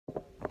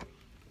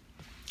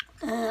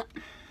You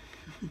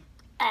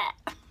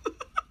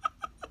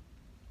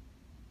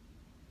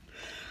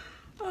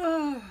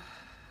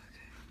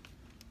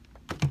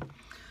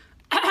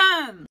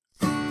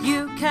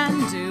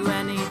can do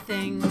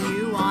anything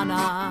you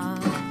wanna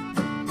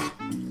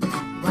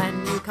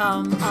when you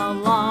come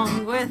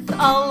along with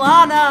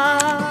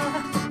Alana.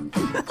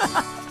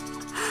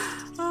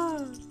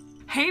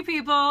 Hey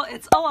people,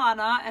 it's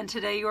Alana, and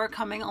today you are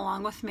coming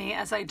along with me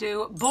as I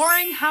do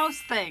boring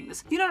house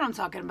things. You know what I'm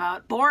talking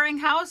about. Boring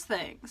house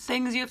things.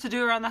 Things you have to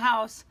do around the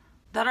house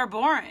that are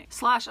boring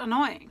 /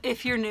 annoying.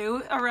 If you're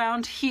new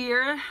around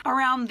here,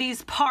 around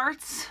these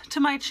parts to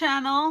my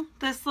channel,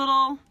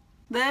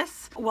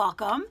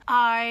 welcome.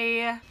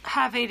 I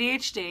have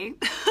ADHD,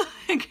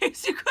 in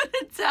case you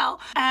couldn't tell.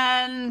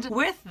 And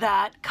with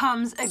that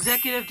comes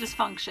executive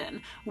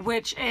dysfunction,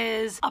 which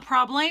is a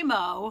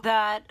problemo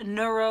that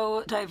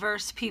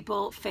neurodiverse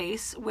people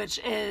face, which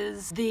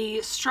is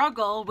the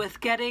struggle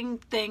with getting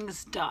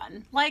things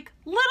done. Like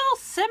little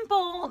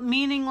simple,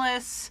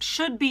 meaningless,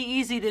 should be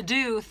easy to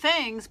do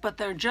things, but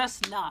they're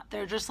just not.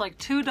 They're just like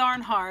too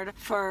darn hard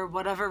for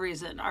whatever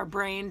reason. Our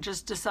brain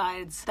just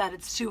decides that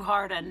it's too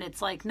hard and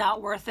it's like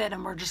not worth it,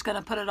 and we're just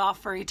gonna put it off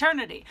for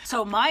eternity.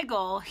 So my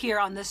goal here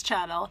on this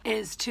channel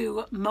is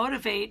to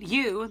motivate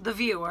you, the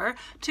viewer,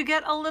 to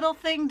get a little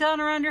thing done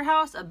around your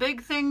house, a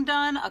big thing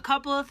done, a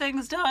couple of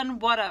things done,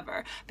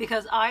 whatever.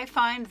 Because I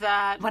find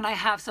that when I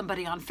have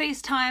somebody on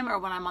FaceTime, or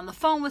when I'm on the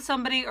phone with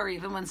somebody, or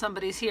even when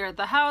somebody's here at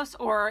the house,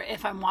 or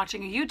if I'm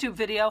watching a YouTube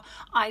video,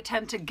 I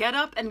tend to get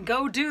up and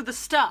go do the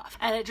stuff.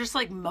 And it just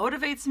like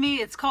motivates me.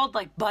 It's called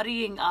like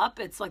buddying up.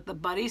 It's like the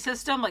buddy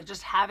system, like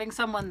just having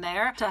someone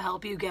there to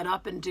help you get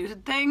up and do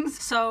things.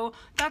 So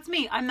that's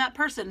me. I'm that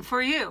person for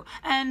you.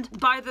 And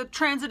by the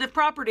transitive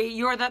property,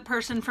 you're that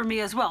person for me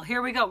as well.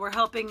 Here we go. We're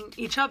helping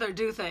each other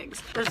do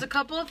things. There's a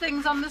couple of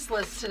things on this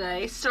list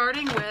today,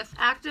 starting with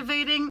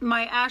activating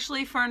my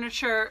Ashley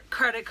Furniture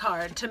credit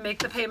card to make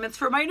the payments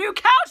for my new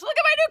couch. Look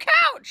at my new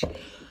couch.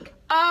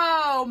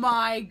 Oh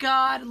my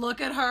God,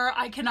 look at her.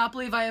 I cannot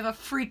believe I have a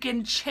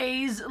freaking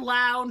chaise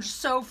lounge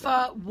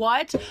sofa.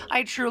 What?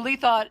 I truly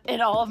thought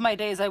in all of my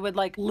days I would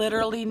like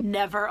literally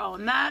never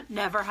own that,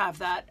 never have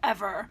that,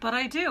 ever. But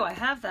I do, I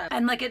have that.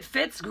 And like it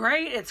fits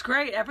great, it's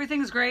great,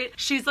 everything's great.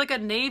 She's like a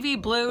navy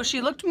blue. She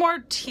looked more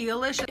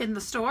tealish in the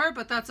store,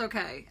 but that's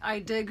okay. I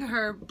dig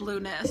her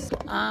blueness.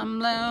 I'm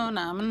blue,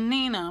 I'm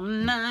neat,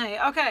 I'm nice.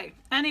 Okay,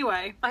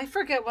 anyway, I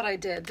forget what I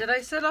did. Did I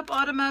set up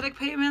automatic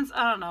payments?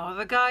 I don't know.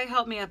 The guy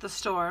helped me at the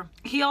store.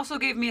 He also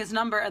gave me his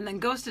number and then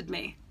ghosted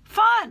me.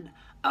 Fun!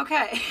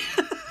 Okay.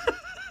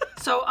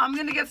 So I'm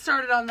gonna get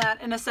started on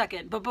that in a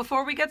second. But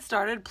before we get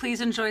started, please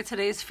enjoy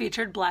today's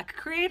featured Black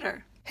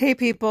creator. Hey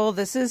people,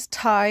 this is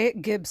Ty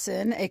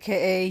Gibson,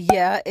 aka,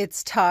 yeah,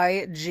 it's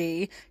Ty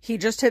G. He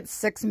just hit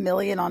 6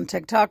 million on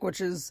TikTok, which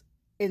is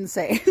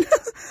insane.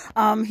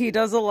 He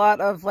does a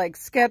lot of like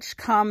sketch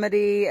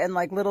comedy and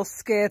like little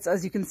skits.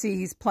 As you can see,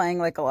 he's playing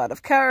like a lot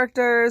of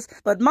characters.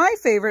 But my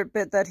favorite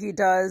bit that he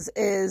does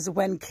is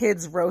when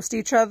kids roast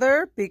each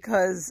other,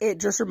 because it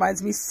just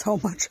reminds me so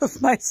much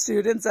of my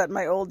students at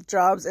my old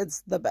jobs.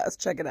 It's the best.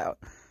 Check it out.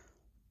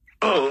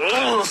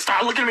 Oh,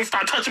 stop looking at me,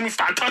 stop touching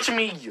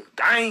me, you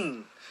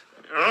dang.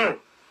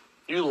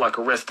 You like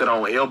arrested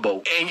on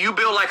elbow. And you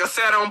built like a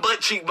sat-on butt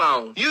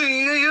cheekbone.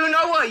 You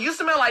know what? You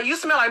smell like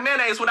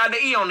mayonnaise without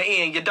the E on the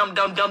end, you dumb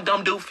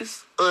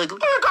doofus. Ugly.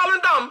 Who you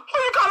calling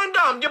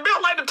dumb? You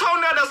built like the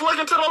toenail that's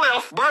looking to the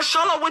left. Bruh,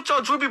 shut up with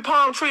your droopy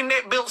palm tree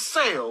neck built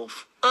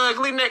self.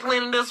 Ugly neck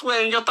leaning this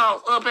way and your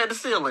thoughts up at the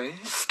ceiling.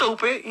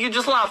 Stupid. You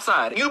just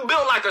lopsided. You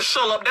built like a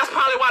shut-up. That's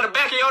probably why the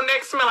back of your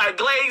neck smell like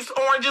glazed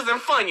oranges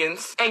and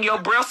Funyuns. And your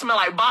breath smell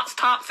like box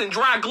tops and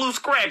dry glue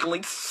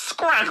scraggly.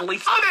 All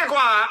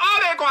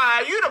that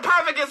quiet. You the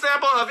perfect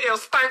example of if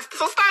Stank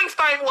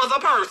was a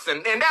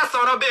person. And that's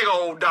on a big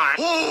old dot.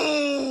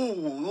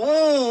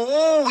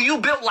 Ooh, you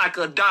built like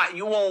a dot.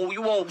 You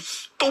old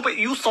stupid.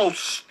 You so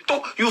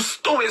stupid. You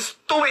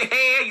stupid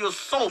head. You're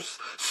so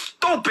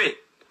stupid.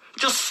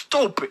 Just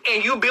stupid.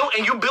 And you built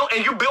like an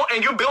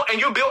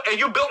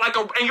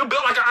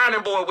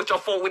iron board with them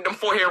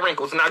forehead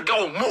wrinkles. Now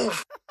go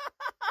move.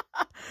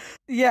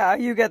 Yeah,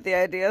 you get the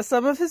idea.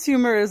 Some of his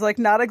humor is like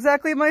not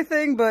exactly my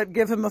thing, but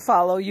give him a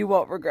follow. You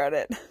won't regret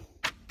it.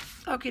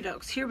 Okie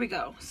dokes, here we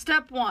go.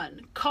 Step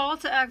 1, call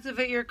to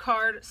activate your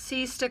card.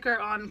 See sticker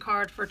on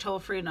card for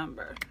toll-free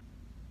number.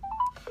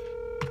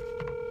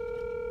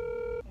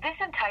 This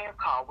entire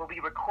call will be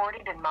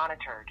recorded and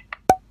monitored.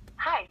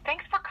 Hi,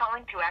 thanks for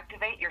calling to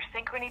activate your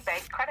Synchrony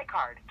Bank credit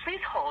card.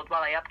 Please hold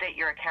while I update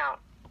your account.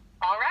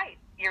 All right,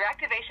 your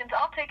activation's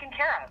all taken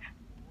care of.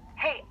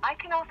 Hey, I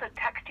can also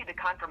text you the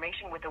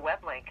confirmation with a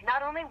web link.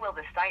 Not only will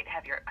the site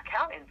have your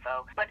account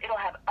info, but it'll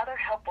have other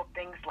helpful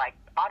things like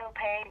auto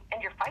pay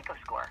and your FICO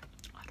score.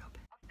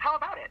 How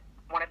about it?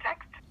 Want a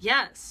text?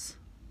 Yes.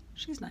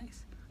 She's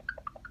nice.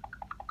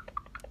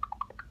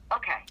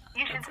 Okay,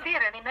 you should see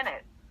it any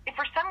minute. If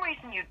for some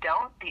reason you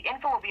don't, the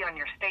info will be on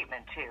your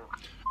statement too.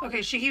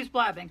 Okay, she keeps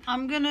blabbing.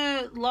 I'm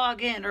gonna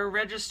log in or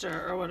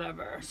register or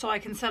whatever so I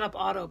can set up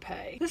auto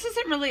pay. This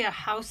isn't really a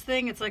house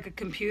thing, it's like a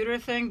computer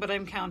thing, but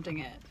I'm counting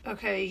it.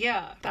 Okay,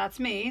 yeah, that's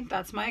me.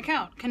 That's my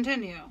account.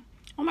 Continue.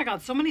 Oh my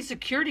god, so many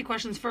security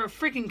questions for a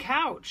freaking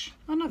couch.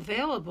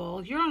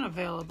 Unavailable? You're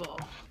unavailable.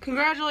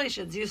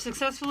 Congratulations, you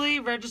successfully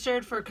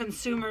registered for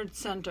Consumer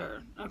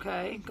Center.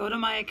 Okay, go to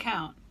my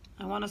account.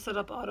 I want to set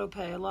up auto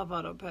pay. I love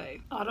auto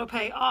pay. Auto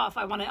pay off.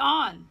 I want it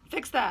on.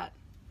 Fix that.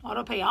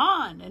 Auto pay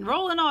on.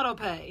 Enroll in auto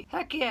pay.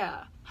 Heck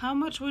yeah. How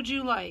much would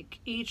you like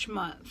each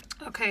month?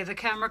 Okay, the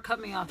camera cut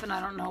me off and I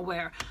don't know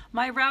where.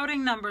 My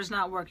routing number's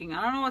not working.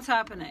 I don't know what's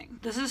happening.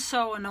 This is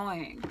so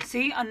annoying.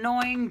 See?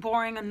 Annoying,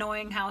 boring,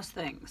 annoying house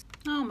things.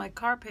 Oh, my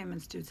car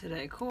payment's due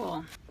today.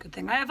 Cool. Good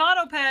thing I have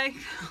auto pay.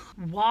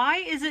 Why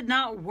is it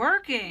not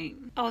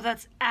working? Oh,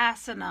 that's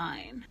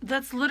asinine.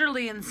 That's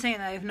literally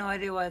insane. I have no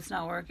idea why it's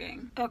not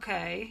working.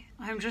 Okay,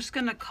 I'm just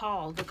gonna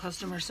call the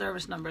customer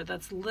service number.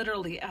 That's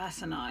literally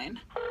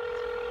asinine.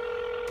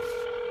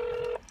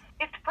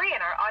 It's free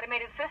in our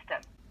automated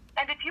system.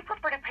 And if you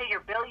prefer to pay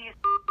your bill, you...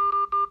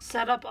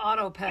 Set up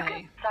auto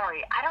pay.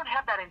 Sorry, I don't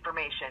have that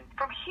information.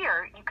 From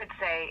here, you could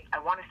say, I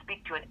want to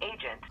speak to an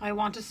agent. I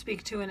want to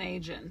speak to an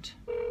agent.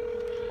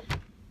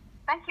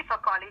 Thank you for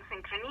calling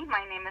Synchrony.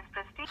 My name is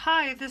Christy.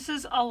 Hi, this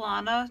is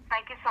Alana.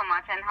 Thank you so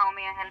much. And how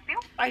may I help you?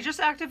 I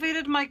just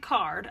activated my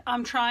card.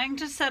 I'm trying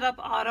to set up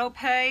auto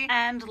pay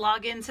and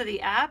log into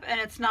the app, and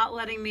it's not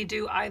letting me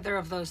do either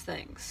of those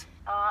things.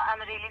 I'm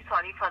really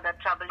sorry for that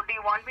trouble. Do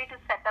you want me to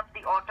set up the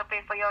auto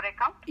pay for your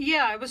account?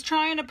 Yeah, I was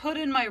trying to put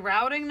in my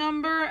routing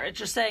number. It's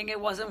just saying it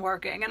wasn't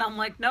working. And I'm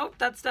like, nope,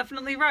 that's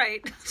definitely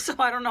right. So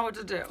I don't know what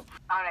to do.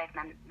 All right,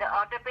 ma'am. The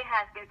auto pay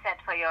has been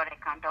set for your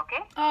account,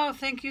 okay? Oh,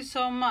 thank you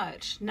so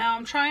much. Now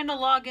I'm trying to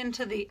log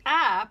into the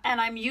app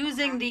and I'm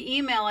using the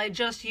email I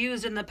just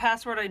used and the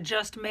password I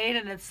just made,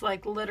 and it's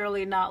like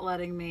literally not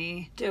letting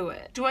me do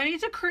it. Do I need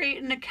to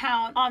create an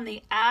account on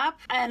the app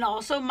and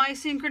also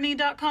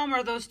mysynchrony.com?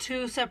 Are those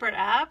two separate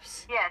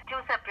apps? Yes, two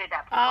separate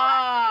apps.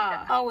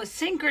 Oh, a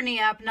Synchrony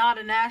app, not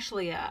an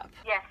Ashley app.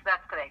 Yes,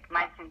 that's correct.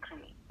 My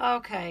Synchrony.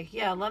 Okay,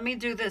 yeah, let me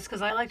do this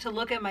because I like to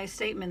look at my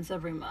statements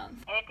every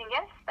month. Anything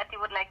else that you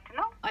would like to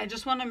know? I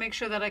just want to make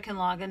sure that I can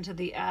log into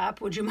the app.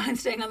 Would you mind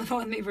staying on the phone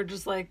with me for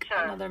just like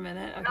another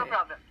minute? Okay. No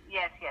problem.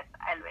 Yes,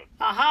 I'll wait.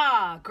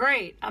 Aha,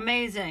 great,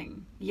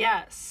 amazing.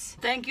 Yes.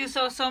 Thank you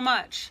so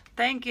much.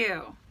 Thank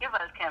you. You're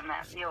welcome,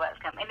 ma'am. You're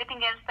welcome. Anything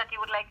else that you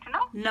would like to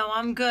know? No,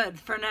 I'm good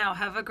for now.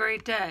 Have a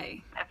great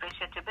day. I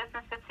appreciate your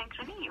business with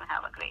Synchrony. You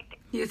have a great day.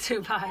 You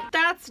too, bye.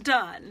 That's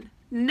done.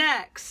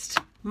 Next,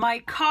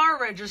 my car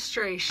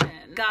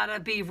registration gotta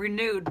be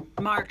renewed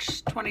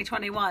March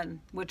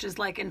 2021, which is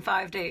like in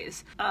 5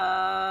 days.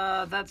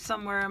 That's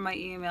somewhere in my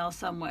email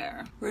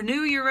somewhere.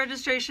 Renew your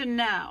registration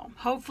now.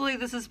 Hopefully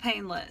this is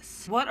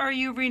painless. What are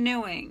you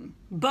renewing?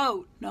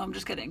 Boat. No, I'm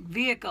just kidding.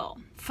 Vehicle.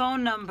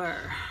 Phone number.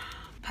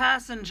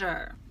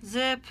 Passenger.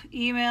 Zip.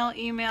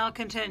 Email,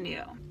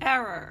 continue.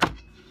 Error.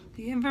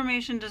 The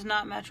information does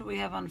not match what we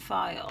have on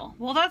file.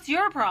 Well, that's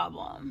your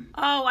problem.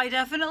 Oh, I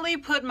definitely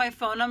put my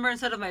phone number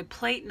instead of my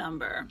plate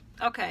number.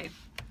 Okay,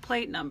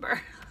 plate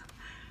number.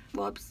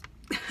 Whoops.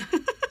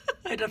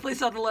 I definitely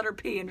saw the letter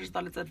P and just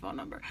thought it said phone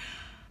number.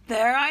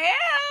 There I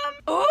am.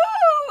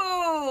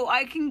 Ooh,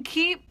 I can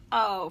keep...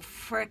 Oh,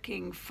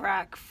 fricking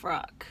frack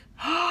fruck.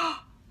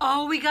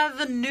 Oh, we got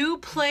the new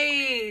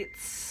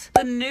plates.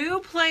 The new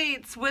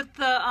plates with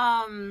the,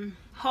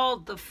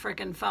 Hold the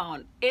frickin'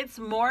 phone. It's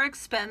more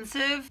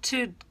expensive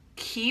to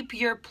keep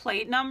your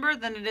plate number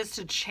than it is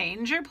to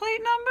change your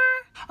plate number?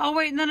 Oh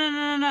wait,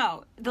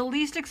 no. The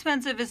least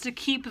expensive is to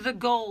keep the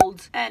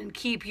gold and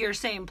keep your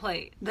same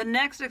plate. The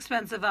next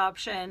expensive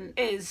option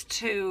is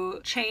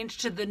to change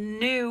to the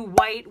new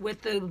white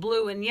with the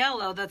blue and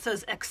yellow that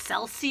says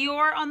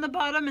Excelsior on the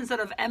bottom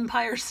instead of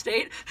Empire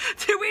State.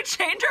 Did we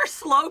change our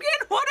slogan?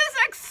 What is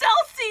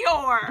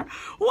Excelsior?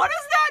 What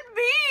does that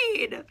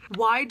mean?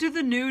 Why do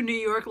the new New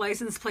York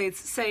license plates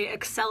say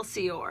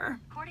Excelsior?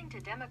 According to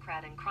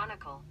Democrat and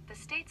Chronicle, the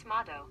state's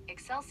motto,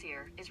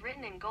 Excelsior, is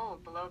written in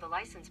gold below the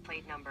license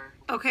plate number.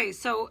 Okay,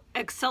 so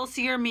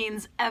Excelsior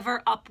means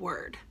ever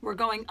upward. We're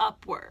going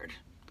upward.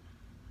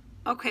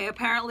 Okay,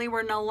 apparently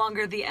we're no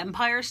longer the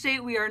Empire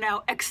State. We are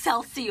now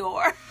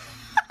Excelsior.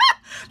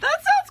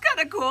 That sounds kind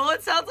of cool.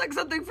 It sounds like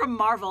something from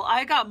Marvel.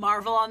 I got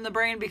Marvel on the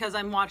brain because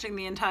I'm watching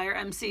the entire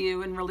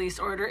MCU in release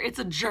order. It's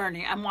a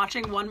journey. I'm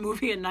watching one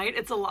movie a night.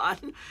 It's a lot.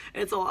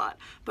 It's a lot,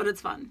 but it's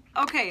fun.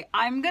 Okay,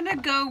 I'm gonna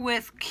go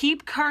with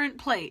keep current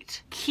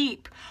plate.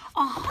 Keep.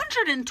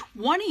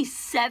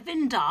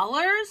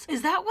 $127?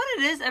 Is that what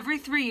it is every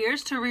 3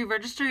 years to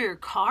re-register your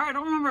car? I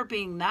don't remember it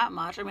being that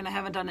much. I mean, I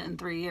haven't done it in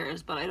 3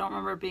 years, but I don't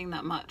remember it being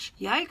that much.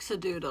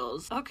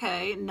 Yikes-a-doodles.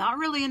 Okay, not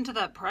really into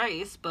that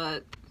price,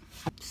 but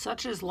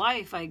such is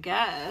life, I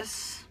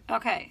guess.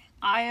 Okay,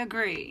 I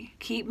agree.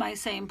 Keep my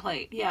same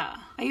plate. Yeah.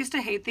 I used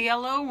to hate the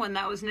yellow when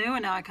that was new,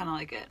 and now I kind of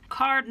like it.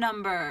 Card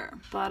number.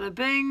 Bada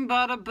bing,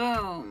 bada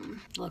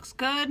boom. Looks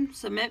good.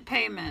 Submit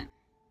payment.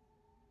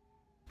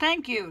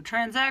 Thank you.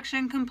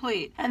 Transaction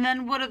complete. And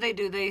then what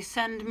do? They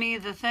send me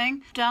the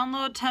thing.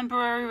 Download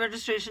temporary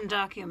registration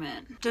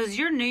document. Does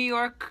your New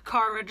York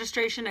car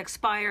registration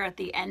expire at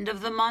the end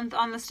of the month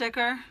on the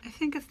sticker? I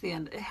think it's the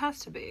end. It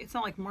has to be. It's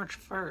not like March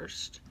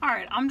 1st. All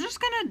right, I'm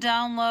just gonna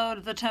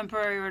download the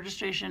temporary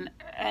registration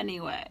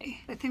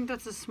anyway. I think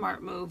that's a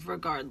smart move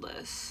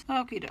regardless.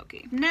 Okie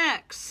dokie.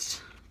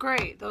 Next.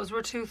 Great, those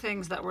were two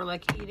things that were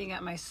like eating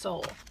at my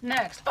soul.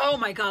 Next, oh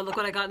my god, look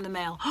what I got in the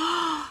mail.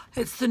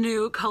 It's the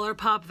new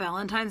ColourPop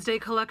Valentine's Day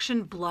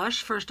collection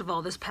blush. First of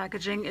all, this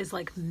packaging is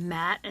like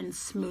matte and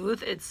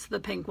smooth. It's the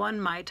pink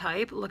one, my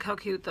type. Look how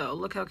cute though,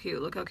 look how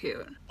cute, look how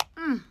cute.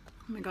 Oh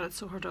my god, it's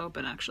so hard to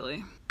open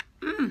actually.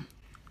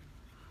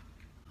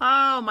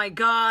 Oh my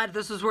god,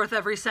 this was worth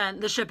every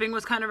cent. The shipping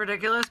was kind of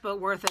ridiculous, but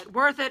worth it,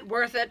 worth it,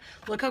 worth it.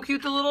 Look how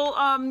cute the little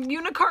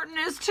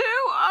unicarton is too.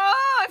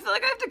 Oh, I feel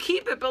like I have to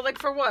keep it, but like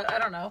for what? I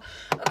don't know.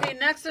 Okay,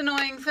 next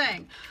annoying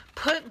thing.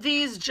 Put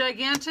these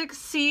gigantic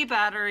C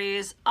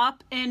batteries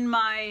up in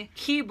my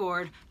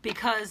keyboard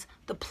because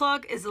the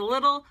plug is a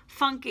little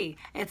funky.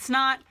 It's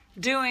not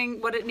doing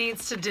what it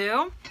needs to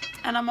do,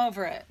 and I'm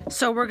over it.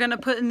 So we're gonna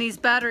put in these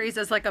batteries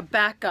as like a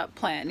backup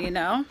plan, you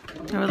know?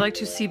 I would like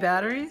to see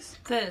batteries.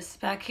 This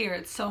back here,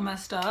 it's so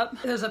messed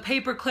up. There's a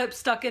paper clip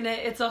stuck in it.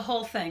 It's a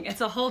whole thing.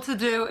 It's a whole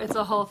to-do. It's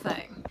a whole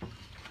thing.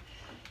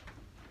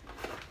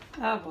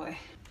 Oh boy.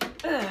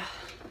 Ugh.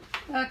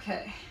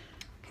 Okay.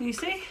 Can you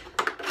see?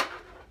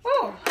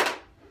 Oh.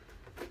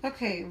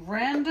 Okay,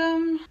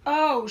 random.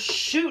 Oh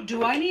shoot,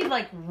 do I need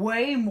like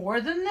way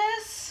more than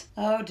this?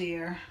 Oh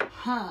dear.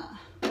 Huh.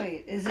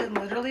 Wait, is it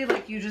literally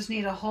like you just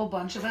need a whole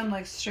bunch of them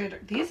like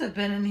straight? These have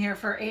been in here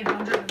for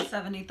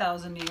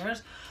 870,000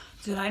 years.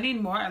 Did I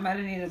need more? I might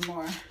have needed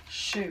more.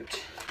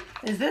 Shoot.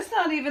 Is this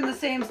not even the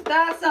same?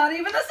 That's not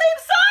even the same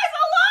size,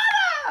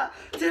 Alana!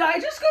 Did I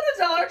just go to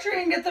Dollar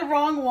Tree and get the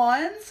wrong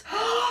ones?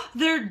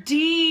 They're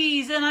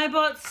D's and I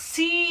bought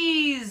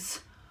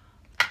C's.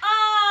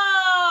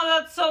 Oh,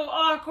 that's so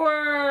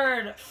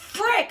awkward.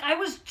 Frick, I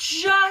was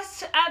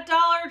just at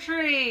Dollar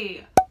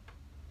Tree.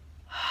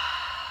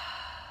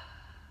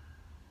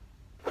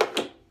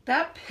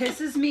 That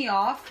pisses me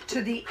off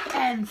to the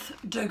nth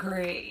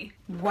degree.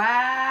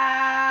 Wow.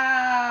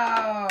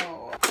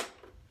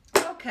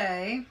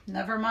 Okay,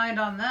 never mind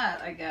on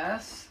that, I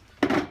guess.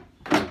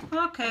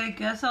 Okay,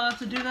 guess I'll have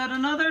to do that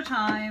another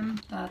time.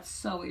 That's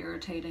so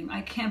irritating.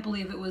 I can't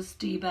believe it was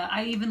D, but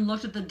I even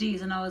looked at the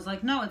D's and I was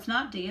like, no, it's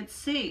not D, it's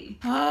C.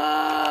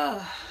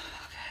 Okay.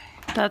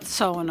 That's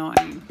so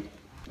annoying.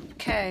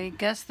 Okay,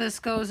 guess this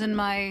goes in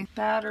my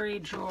battery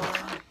drawer.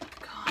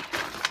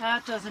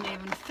 That doesn't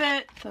even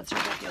fit. That's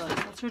ridiculous.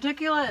 That's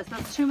ridiculous.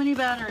 That's too many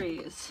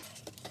batteries.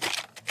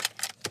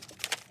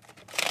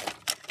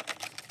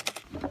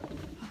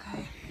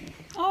 Okay.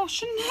 Oh,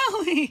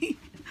 Chanel-y.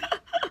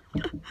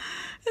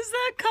 Is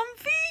that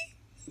comfy?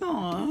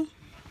 Aw.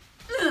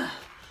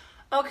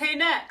 Okay,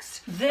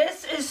 next.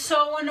 This is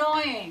so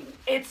annoying.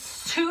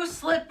 It's too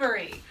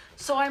slippery.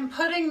 So I'm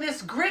putting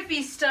this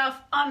grippy stuff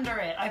under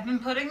it. I've been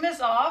putting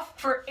this off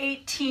for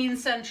 18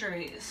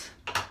 centuries.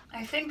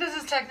 I think this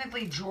is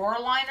technically drawer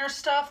liner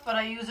stuff, but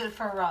I use it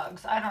for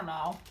rugs. I don't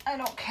know. I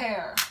don't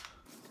care.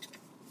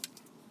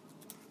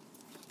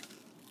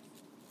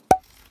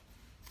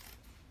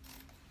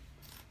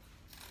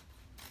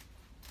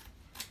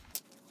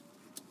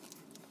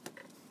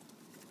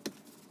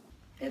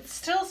 It's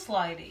still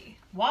slidey.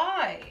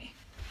 Why?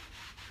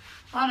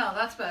 Oh no,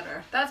 that's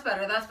better. That's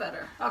better, that's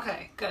better.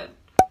 Okay, good.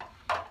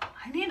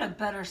 I need a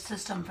better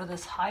system for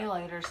this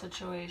highlighter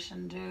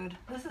situation, dude.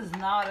 This is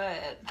not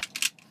it.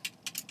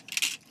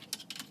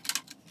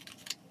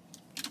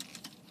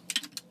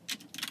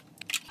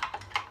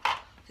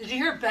 Did you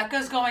hear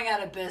Becca's going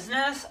out of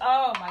business?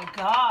 Oh my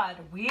god,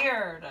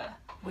 weird.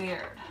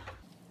 Weird.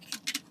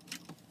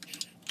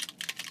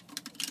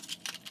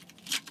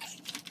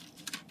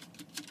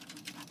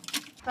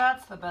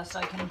 That's the best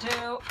I can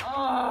do.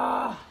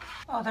 Oh,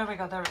 there we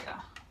go, there we go.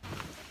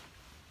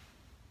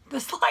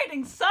 This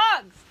lighting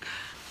sucks.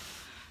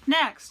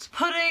 Next,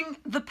 putting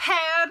the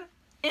pad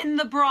in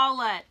the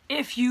bralette.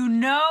 If you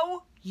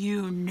know,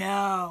 you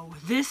know.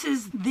 This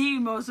is the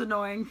most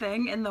annoying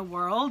thing in the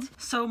world.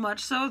 So much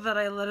so that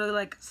I literally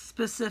like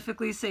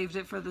specifically saved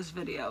it for this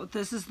video.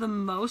 This is the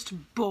most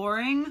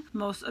boring,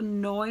 most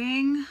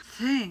annoying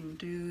thing,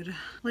 dude.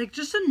 Like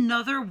just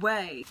another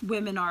way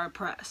women are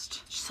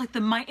oppressed. Just like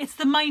it's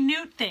the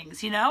minute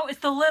things, you know? It's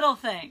the little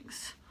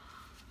things.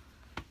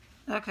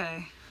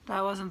 Okay,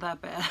 that wasn't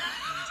that bad.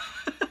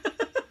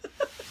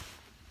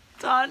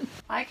 Done.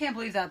 I can't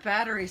believe that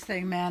batteries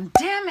thing, man.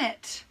 Damn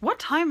it. What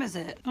time is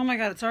it? Oh my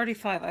god, it's already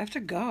 5. I have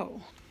to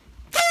go.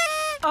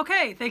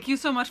 Okay, thank you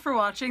so much for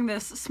watching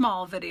this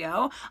small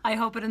video. I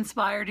hope it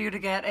inspired you to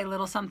get a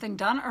little something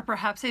done, or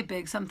perhaps a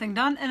big something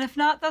done, and if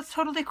not, that's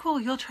totally cool.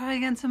 You'll try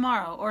again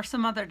tomorrow or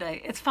some other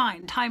day. It's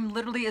fine. Time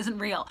literally isn't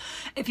real.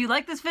 If you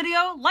like this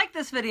video,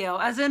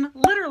 as in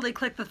literally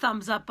click the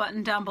thumbs up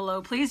button down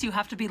below, please. You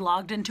have to be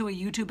logged into a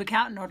YouTube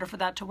account in order for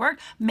that to work.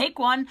 Make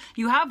one.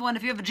 You have one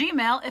if you have a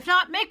Gmail. If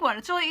not, make one.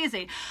 It's really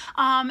easy.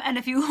 And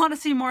if you want to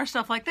see more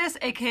stuff like this,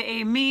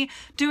 aka me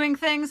doing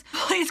things,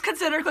 please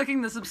consider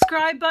clicking the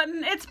subscribe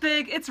button. It's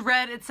big, it's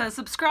red, it says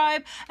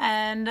subscribe,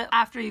 and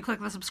after you click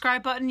the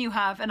subscribe button, you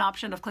have an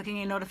option of clicking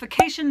a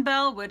notification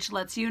bell, which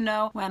lets you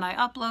know when I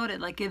upload.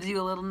 It like gives you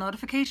a little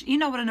notification. You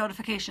know what a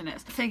notification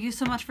is. Thank you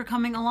so much for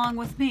coming along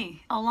with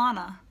me,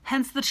 Alana.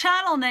 Hence the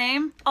channel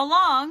name,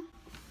 Along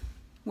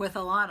with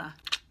Alana.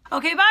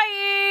 Okay,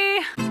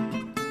 bye!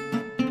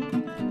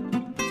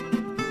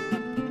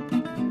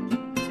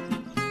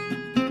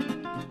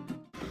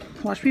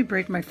 Watch me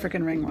break my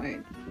frickin' ring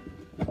light.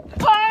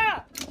 Ah!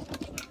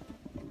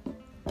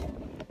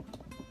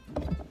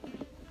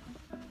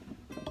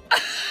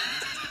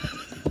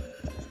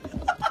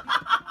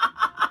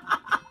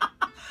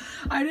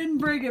 I didn't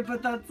break it,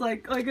 but that's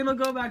like it'll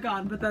go back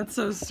on, but that's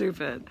so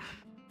stupid.